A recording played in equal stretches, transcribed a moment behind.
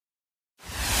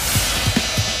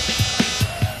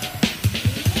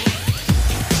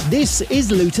This is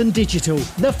Luton Digital,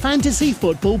 the fantasy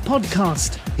football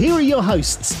podcast. Here are your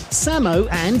hosts, Samo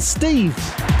and Steve.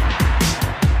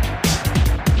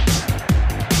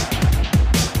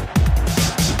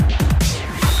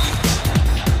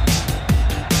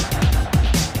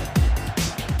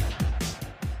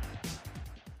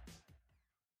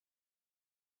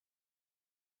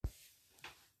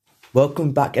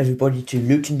 Welcome back, everybody, to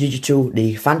Luton Digital,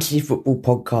 the fantasy football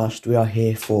podcast. We are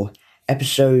here for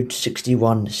episode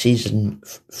 61, season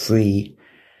 3,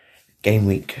 game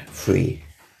week 3.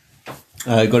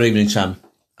 Good evening, Sam.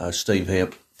 Steve here.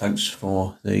 Thanks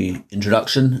for the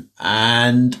introduction.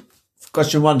 And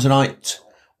question 1 tonight: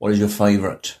 what is your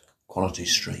favourite Quality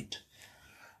Street?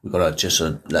 We've got to just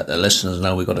let the listeners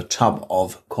know we've got a tub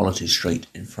of Quality Street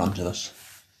in front of us.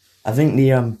 I think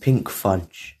the pink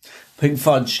fudge. Pink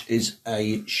fudge is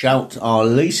a shout. Our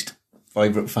least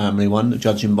favourite family one,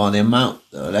 judging by the amount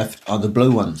that are left, are the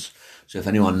blue ones. So if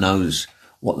anyone knows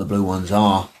what the blue ones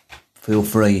are, feel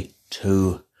free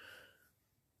to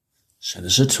send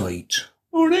us a tweet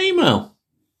or an email.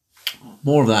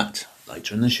 More of that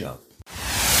later in the show.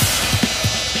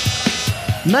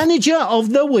 Manager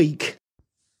of the Week.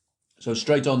 So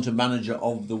straight on to Manager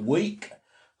of the Week.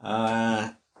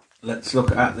 Let's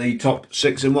look at the top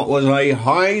 6 in what was a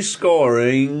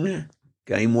high-scoring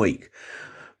game week.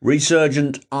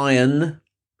 Resurgent Iron,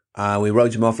 we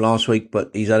wrote him off last week, but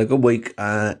he's had a good week.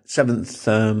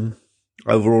 7th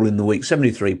overall in the week,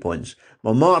 73 points.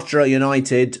 Montmartre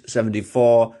United,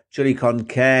 74. Chile Con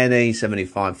Carne,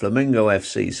 75. Flamingo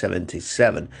FC,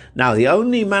 77. Now, the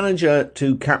only manager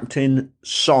to captain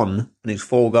Son and his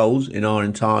 4 goals in our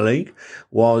entire league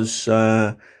was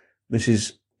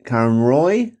Mrs. Karen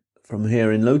Roy from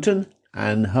here in Luton,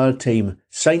 and her team,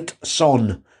 Saint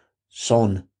Son.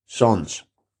 Sons.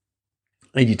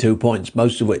 82 points,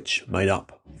 most of which made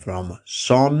up from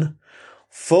Son.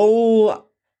 Full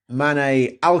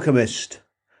Mane Alchemist,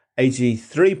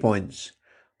 83 points.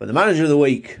 But the manager of the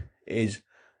week is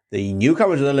the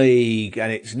newcomer to the league, and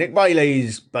it's Nick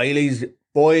Bailey's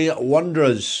Boy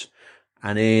Wanderers.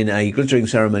 And in a glittering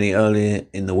ceremony earlier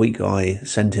in the week, I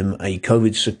sent him a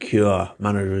COVID-secure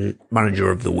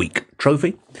manager of the week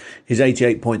trophy. His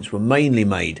 88 points were mainly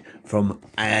made from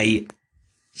a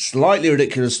slightly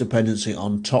ridiculous dependency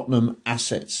on Tottenham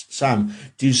assets. Sam,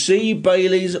 do you see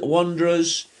Bailey's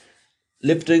Wanderers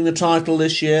lifting the title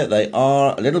this year? They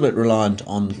are a little bit reliant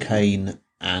on Kane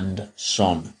and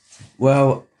Son.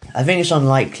 Well, I think it's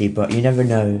unlikely, but you never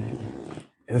know.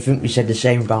 I think we said the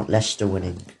same about Leicester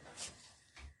winning.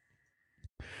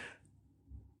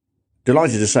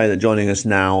 Delighted to say that joining us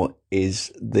now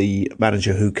is the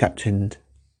manager who captained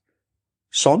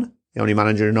Son, the only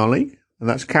manager in our league, and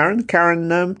that's Karen.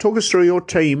 Karen, talk us through your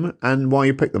team and why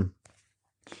you picked them.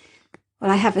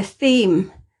 Well, I have a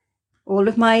theme. All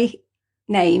of my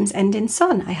names end in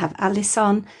Son. I have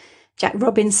Alisson, Jack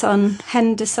Robinson,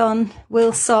 Henderson,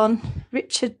 Wilson,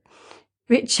 Richard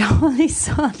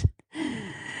Alisson,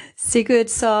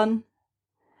 Sigurdsson,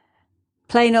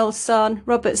 plain old Son,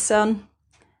 Robertson,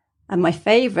 and my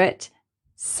favourite,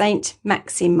 Saint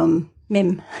Maximum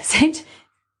Mim.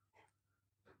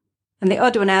 And the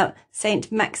odd one out, Saint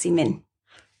Maximin.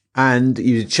 And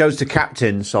you chose to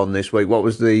captain Son this week. What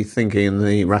was the thinking and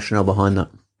the rationale behind that?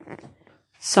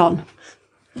 Son.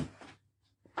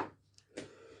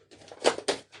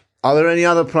 Are there any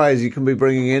other players you can be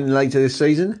bringing in later this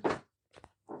season?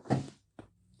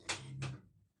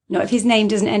 Not if his name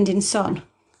doesn't end in Son.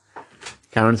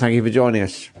 Karen, thank you for joining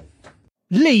us.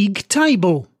 League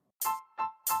table.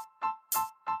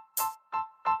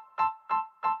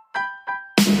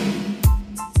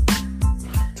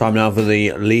 Time now for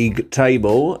the league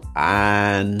table,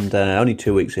 and only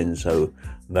 2 weeks in, so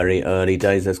very early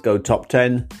days. Let's go top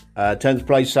 10. 10th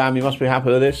place, Sam, you must be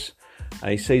happy with this.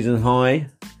 A season high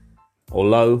or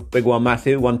low. Big one,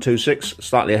 Matthew, 126,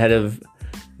 slightly ahead of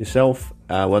yourself.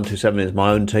 127 is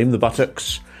my own team, the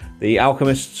Buttocks. The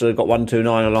Alchemists got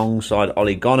 129 alongside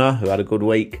Ollie Gonner, who had a good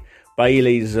week.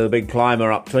 Bailey's a big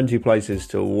climber, up 20 places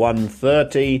to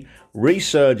 130.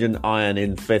 Resurgent Iron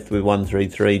in 5th with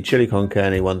 133. Chile Con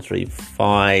Carne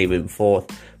 135 in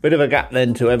 4th. Bit of a gap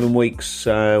then to Evan Weeks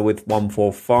with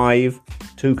 145.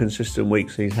 2 consistent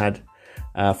weeks he's had.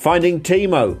 Finding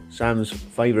Timo, Sam's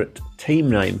favourite team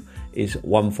name, is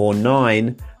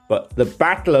 149. But the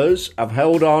Battlers have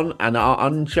held on and are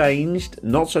unchanged.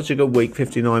 Not such a good week,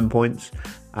 59 points.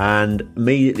 And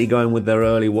immediately going with their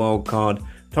early wild card,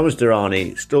 Thomas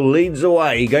Durrani still leads the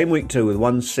way. Game week 2 with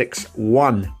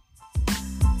 161.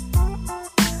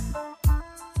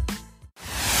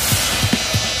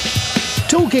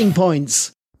 Talking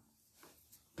points.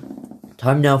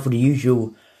 Time now for the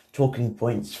usual talking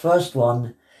points. First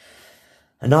one,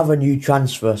 another new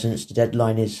transfer since the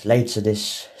deadline is later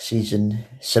this season.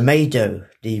 Semedo,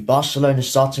 the Barcelona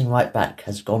starting right back,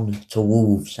 has gone to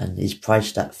Wolves and is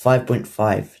priced at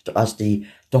 5.5 as the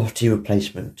Doherty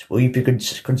replacement. Will you be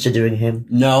considering him?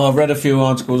 No, I've read a few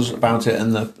articles about it,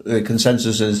 and the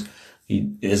consensus is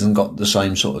he hasn't got the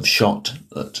same sort of shot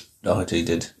that Doherty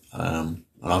did, and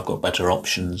I've got better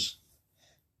options.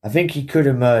 I think he could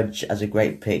emerge as a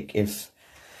great pick if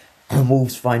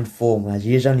Wolves find form, as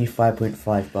he is only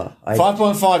 5.5, but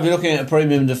 5.5, you're looking at a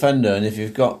premium defender, and if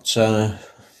you've got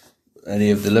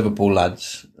any of the Liverpool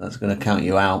lads, that's going to count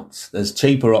you out. There's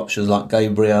cheaper options like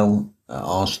Gabriel at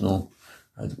Arsenal,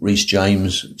 Reece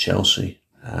James at Chelsea,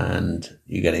 and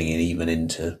you're getting it even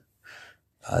into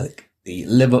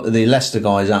the Leicester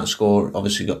guys outscore.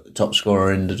 Obviously, got the top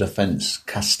scorer in the defence,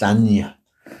 Castagna.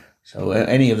 So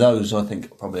any of those, I think,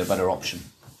 are probably a better option.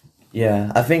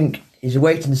 Yeah, I think he's a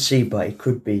wait and see, but it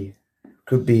could be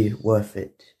worth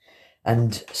it.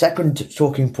 And second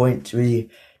talking point,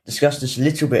 we discussed this a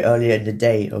little bit earlier in the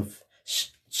day, of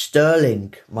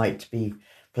Sterling might be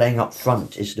playing up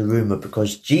front, is the rumour,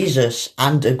 because Jesus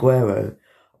and Aguero are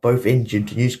both injured.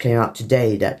 The news came out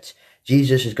today that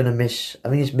Jesus is going to miss, I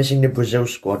think he's missing the Brazil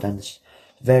squad, and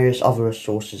various other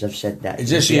sources have said that.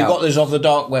 Is this, you got this off the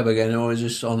dark web again, or is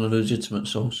this on a legitimate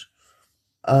source?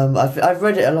 I've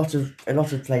read it a lot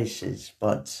of places,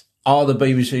 but are the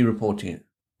BBC reporting it?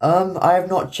 I have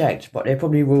not checked, but they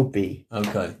probably will be.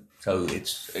 Okay, so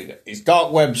it's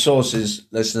dark web sources,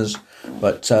 listeners,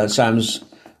 but Sam's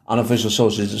unofficial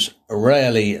sources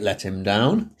rarely let him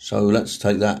down. So let's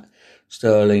take that.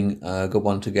 Sterling, good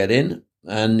one to get in,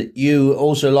 and you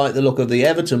also like the look of the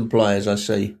Everton players, I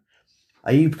see.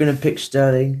 Are you going to pick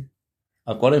Sterling?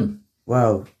 I've got him.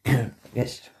 Well,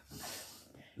 yes.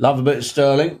 Love a bit of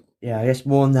Sterling. Yeah, I guess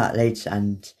more on that later.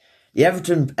 And the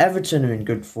Everton are in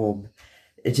good form.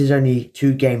 It is only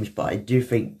 2 games, but I do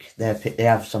think they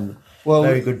have some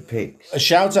very good picks. A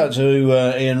shout out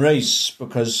to Ian Rees,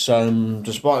 because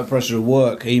despite the pressure of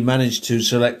work, he managed to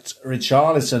select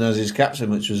Richarlison as his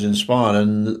captain, which was inspired.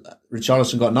 And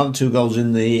Richarlison got another 2 goals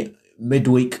in the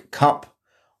midweek cup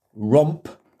romp.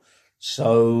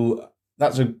 So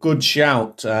that's a good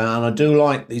shout. And I do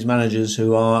like these managers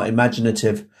who are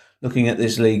imaginative. Looking at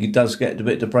this league, it does get a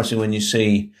bit depressing when you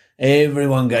see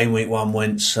everyone game week 1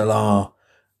 went Salah,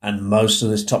 and most of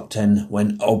this top 10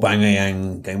 went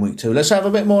Aubameyang game week 2. Let's have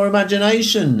a bit more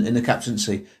imagination in the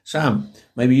captaincy. Sam,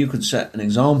 maybe you could set an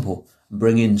example and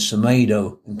bring in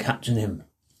Semedo and captain him.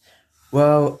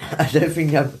 Well, I don't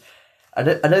think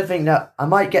that I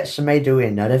might get Semedo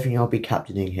in. I don't think I'll be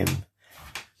captaining him,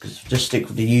 because just stick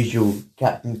with the usual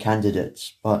captain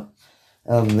candidates. But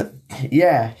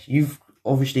yeah, you've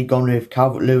obviously gone with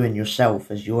Calvert-Lewin yourself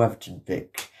as your Everton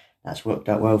pick. That's worked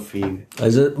out well for you.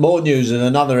 There's more news and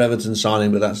another Everton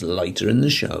signing, but that's later in the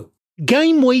show.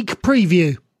 Game week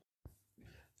preview.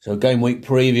 So game week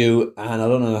preview, and I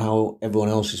don't know how everyone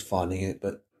else is finding it,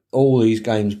 but all these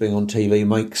games being on TV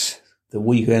makes the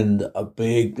weekend a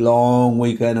big, long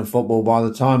weekend of football. By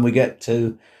the time we get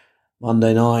to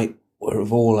Monday night,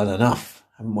 we've all had enough,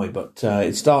 haven't we? But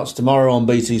it starts tomorrow on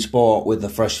BT Sport with the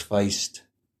fresh-faced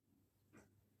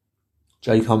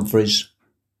Jake Humphries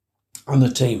and the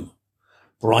team.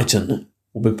 Brighton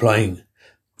will be playing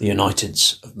the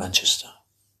Uniteds of Manchester.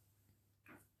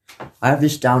 I have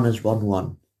this down as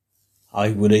 1-1.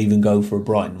 I would even go for a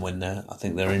Brighton win there. I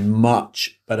think they're in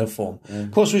much better form. Yeah.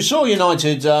 Of course, we saw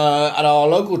United at our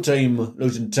local team,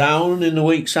 Luton Town, in the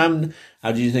week. Sam,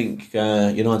 how do you think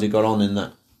United got on in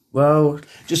that? Well,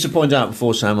 just to point out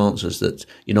before Sam answers that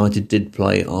United did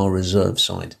play our reserve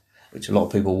side, which a lot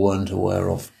of people weren't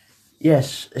aware of.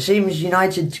 Yes, it seems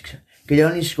United could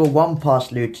only score 1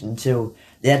 past Luton until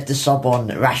they had to sub on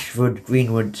Rashford,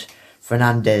 Greenwood,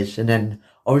 Fernandes, and then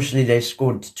obviously they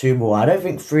scored 2 more. I don't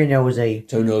think 3-0 was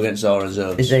 2-0 against our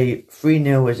reserves.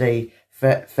 3-0 is a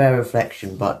fair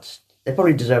reflection, but they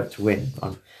probably deserve to win,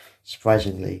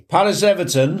 surprisingly. Palace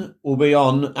Everton will be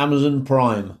on Amazon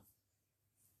Prime.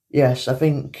 Yes, I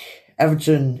think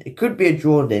Everton, it could be a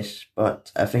draw this,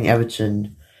 but I think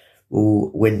Everton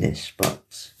will win this,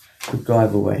 but could go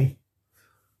either way.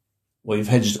 Well, you've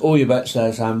hedged all your bets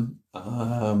there, Sam.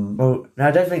 Well, no,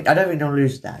 I don't think they'll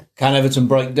lose that. Can Everton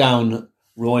break down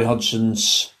Roy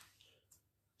Hodgson's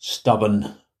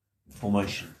stubborn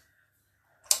formation?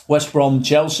 West Brom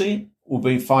Chelsea will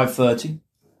be 5:30.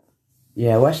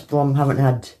 Yeah, West Brom haven't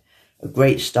had a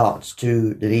great start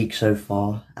to the league so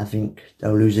far. I think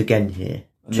they'll lose again here.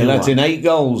 And they let in 8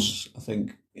 goals, I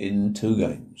think, in 2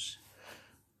 games.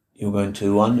 You're going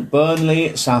 2-1.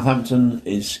 Burnley, Southampton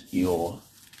is your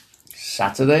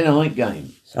Saturday night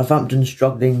game. Southampton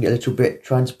struggling a little bit,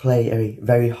 trying to play a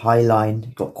very high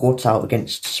line. Got caught out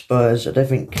against Spurs. I don't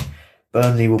think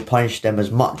Burnley will punish them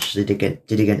as much as they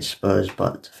did against Spurs,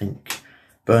 but I think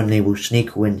Burnley will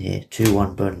sneak a win here.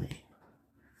 2-1 Burnley.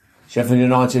 Sheffield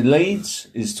United Leeds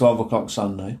is 12 o'clock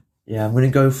Sunday. Yeah, I'm going to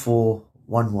go for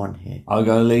 1-1 here. I'll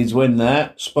go Leeds win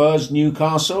there. Spurs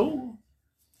Newcastle.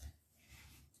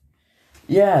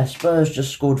 Yeah, Spurs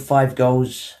just scored 5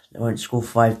 goals. They won't score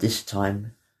 5 this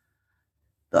time.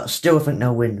 But still, I think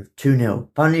they'll win 2-0.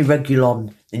 Apparently,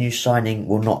 Reguilon, the new signing,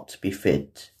 will not be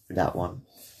fit for that one,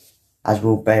 as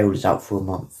Will Bale is out for a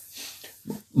month.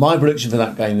 My prediction for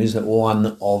that game is that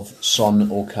one of Son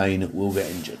or Kane will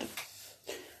get injured.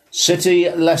 City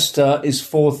Leicester is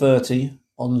 4:30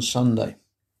 on Sunday.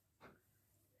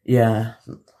 Yeah,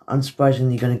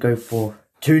 unsurprisingly going to go for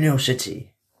 2-0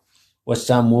 City. West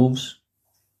Ham Wolves.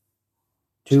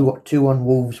 2-1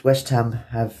 Wolves. West Ham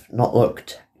have not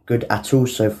looked good at all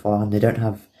so far, and they don't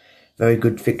have very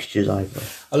good fixtures either.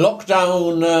 A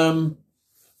lockdown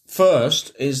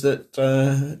first is that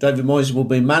David Moyes will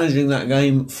be managing that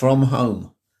game from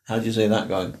home. How do you see that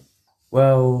going?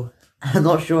 Well, I'm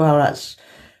not sure how that's...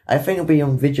 I think it'll be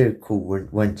on video call,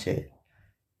 won't it?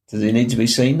 Does he need to be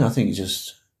seen? I think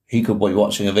he could be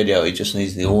watching a video, he just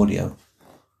needs the audio.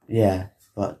 Yeah,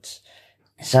 but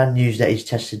sad news that he's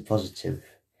tested positive.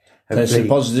 Tested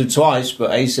positive twice,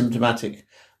 but asymptomatic,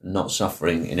 not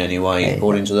suffering in any way,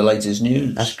 according to the latest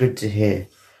news. That's good to hear.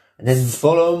 And then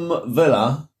Fulham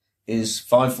Villa is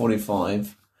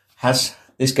 5:45.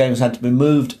 This game's had to be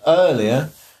moved earlier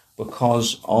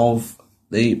because of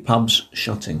the pubs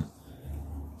shutting.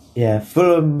 Yeah,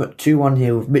 Fulham 2-1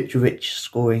 here with Mitrovic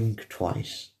scoring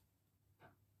twice.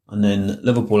 And then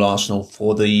Liverpool Arsenal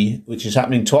which is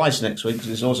happening twice next week because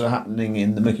it's also happening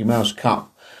in the Mickey Mouse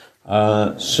Cup.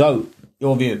 So,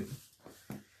 your view?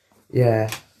 Yeah,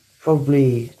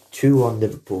 probably 2-1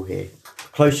 Liverpool here.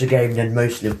 Closer game than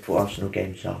most Liverpool Arsenal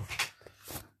games are.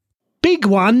 Big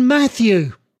one,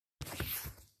 Matthew.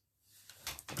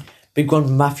 Big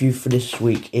one, Matthew, for this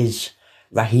week is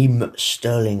Raheem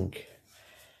Sterling.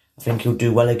 I think he'll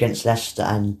do well against Leicester,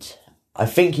 and I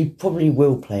think he probably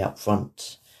will play up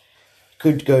front.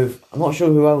 Could go... I'm not sure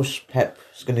who else Pep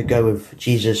is going to go with.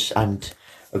 Jesus and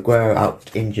Aguero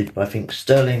out injured, but I think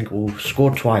Sterling will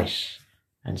score twice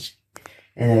and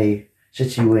in a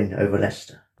City win over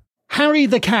Leicester. Harry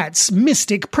the Cat's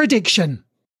mystic prediction.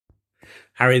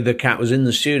 Harry the Cat was in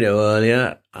the studio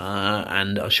earlier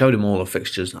and I showed him all the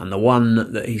fixtures, and the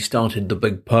one that he started the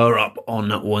big purr up on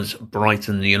was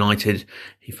Brighton United.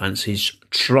 He fancies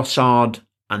Trossard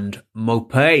and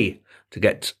Mopé to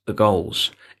get the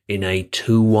goals in a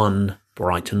 2-1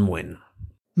 Brighton win.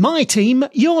 My team,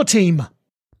 your team.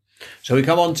 So we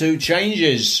come on to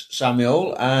changes,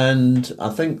 Samuel, and I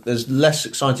think there's less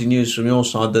exciting news from your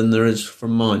side than there is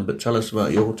from mine, but tell us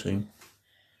about your team.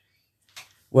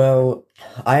 Well,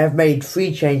 I have made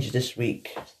 3 changes this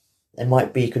week. They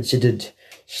might be considered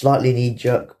slightly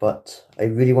knee-jerk, but I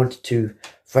really wanted to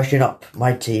freshen up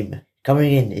my team.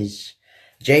 Coming in is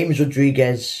James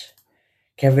Rodriguez,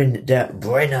 Kevin De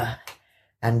Bruyne,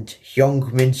 and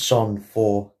Heung-min Son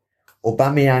for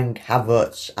Aubameyang,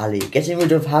 Havertz, Ali. Getting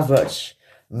rid of Havertz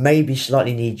may be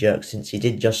slightly knee-jerk since he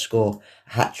did just score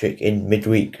a hat-trick in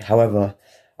midweek. However,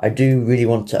 I do really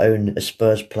want to own a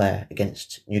Spurs player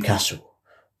against Newcastle.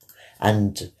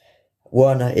 And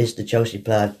Werner is the Chelsea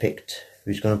player I've picked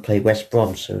who's going to play West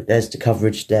Brom, so there's the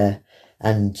coverage there.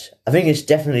 And I think it's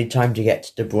definitely time to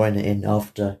get De Bruyne in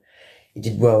after he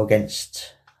did well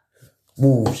against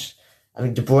Wolves. I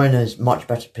mean, De Bruyne is a much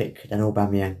better pick than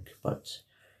Aubameyang, but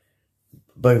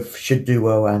both should do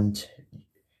well. And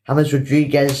James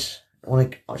Rodriguez, I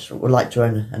would like to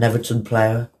own an Everton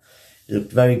player. He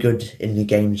looked very good in the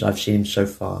games I've seen him so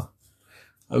far.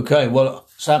 Okay, well,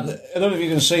 Sam, I don't know if you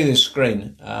can see this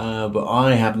screen, but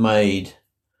I have made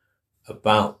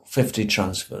about 50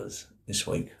 transfers this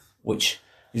week, which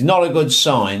is not a good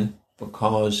sign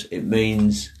because it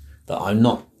means that I'm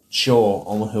not sure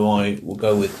on who I will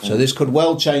go with. So this could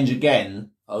well change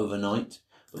again overnight,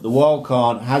 but the wild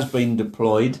card has been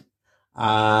deployed,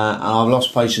 and I've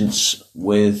lost patience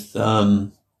with, I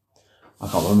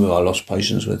can't remember who I lost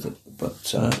patience with,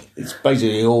 but it's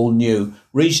basically all new.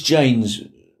 Reece James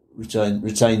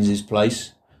retains his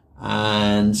place,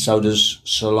 and so does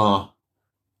Salah,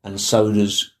 and so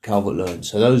does Calvert-Lewin.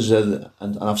 So those are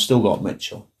and I've still got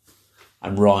Mitchell,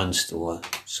 and Ryan's still there.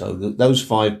 So those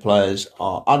 5 players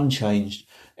are unchanged.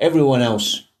 Everyone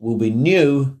else will be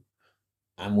new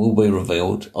and will be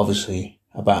revealed, obviously,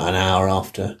 about an hour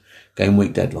after game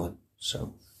week deadline.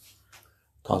 So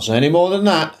can't say any more than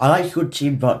that. I like your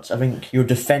team, but I think your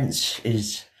defence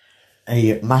is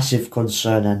a massive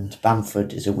concern, and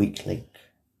Bamford is a weak link.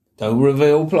 Don't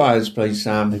reveal players, please,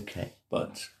 Sam. Okay.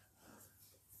 But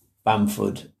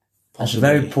Bamford. That's a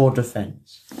very poor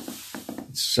defence.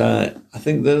 It's, I don't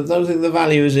think the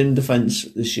value is in defence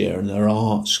this year, and there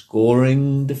are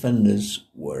scoring defenders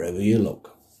wherever you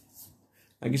look.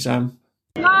 Thank you, Sam.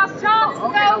 Last chance to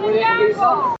go with the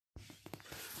angle.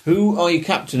 Who are you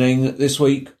captaining this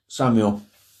week, Samuel?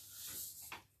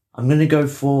 I'm going to go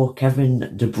for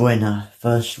Kevin De Bruyne,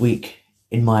 first week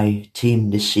in my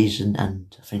team this season,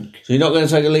 and I think... So you're not going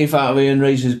to take a leaf out of Ian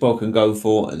Rees's book and go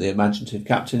for the imaginative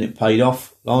captain? It paid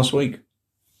off last week?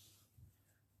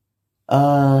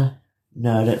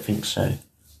 No, I don't think so.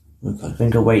 Okay. I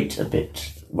think I'll wait a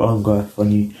bit longer for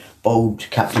any bold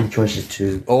captain choices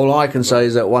too. All I can say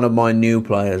is that one of my new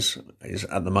players is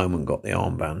at the moment got the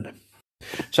armband.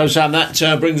 So, Sam, that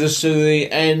brings us to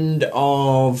the end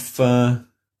of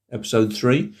episode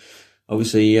 3.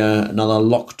 Obviously, another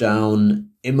lockdown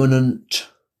imminent.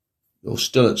 You're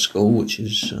still at school, which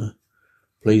is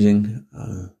pleasing.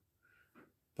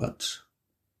 But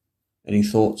any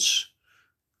thoughts?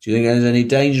 Do you think there's any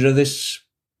danger of this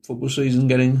football season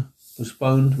getting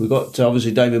postponed? We've got,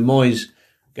 obviously, David Moyes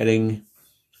getting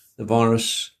the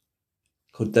virus.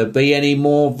 Could there be any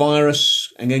more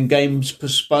virus and then games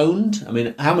postponed? I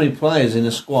mean, how many players in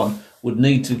a squad would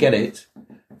need to get it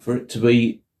for it to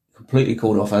be completely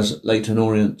called off, as Leyton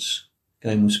Orient's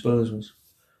game with Spurs was?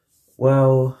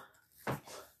 Well,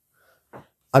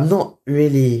 I'm not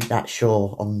really that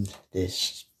sure on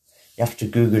this. You have to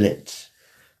Google it.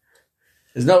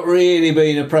 There's not really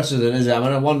been a precedent, is there? I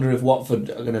mean, I wonder if Watford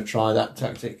are going to try that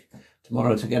tactic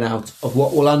tomorrow to get out of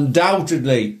what will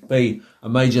undoubtedly be a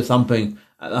major thumping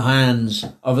at the hands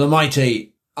of the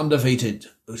mighty, undefeated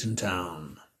Luton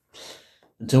Town.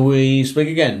 Until we speak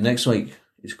again next week,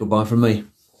 it's goodbye from me.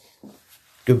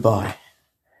 Goodbye.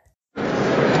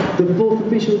 The fourth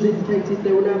officials indicated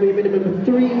there will now be a minimum of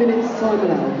 3 minutes time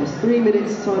allowed. There's 3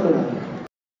 minutes time allowed.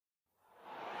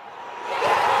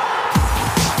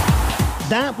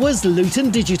 That was Luton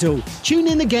Digital. Tune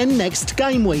in again next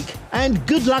game week. And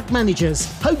good luck, managers.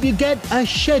 Hope you get a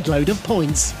shed load of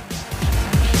points.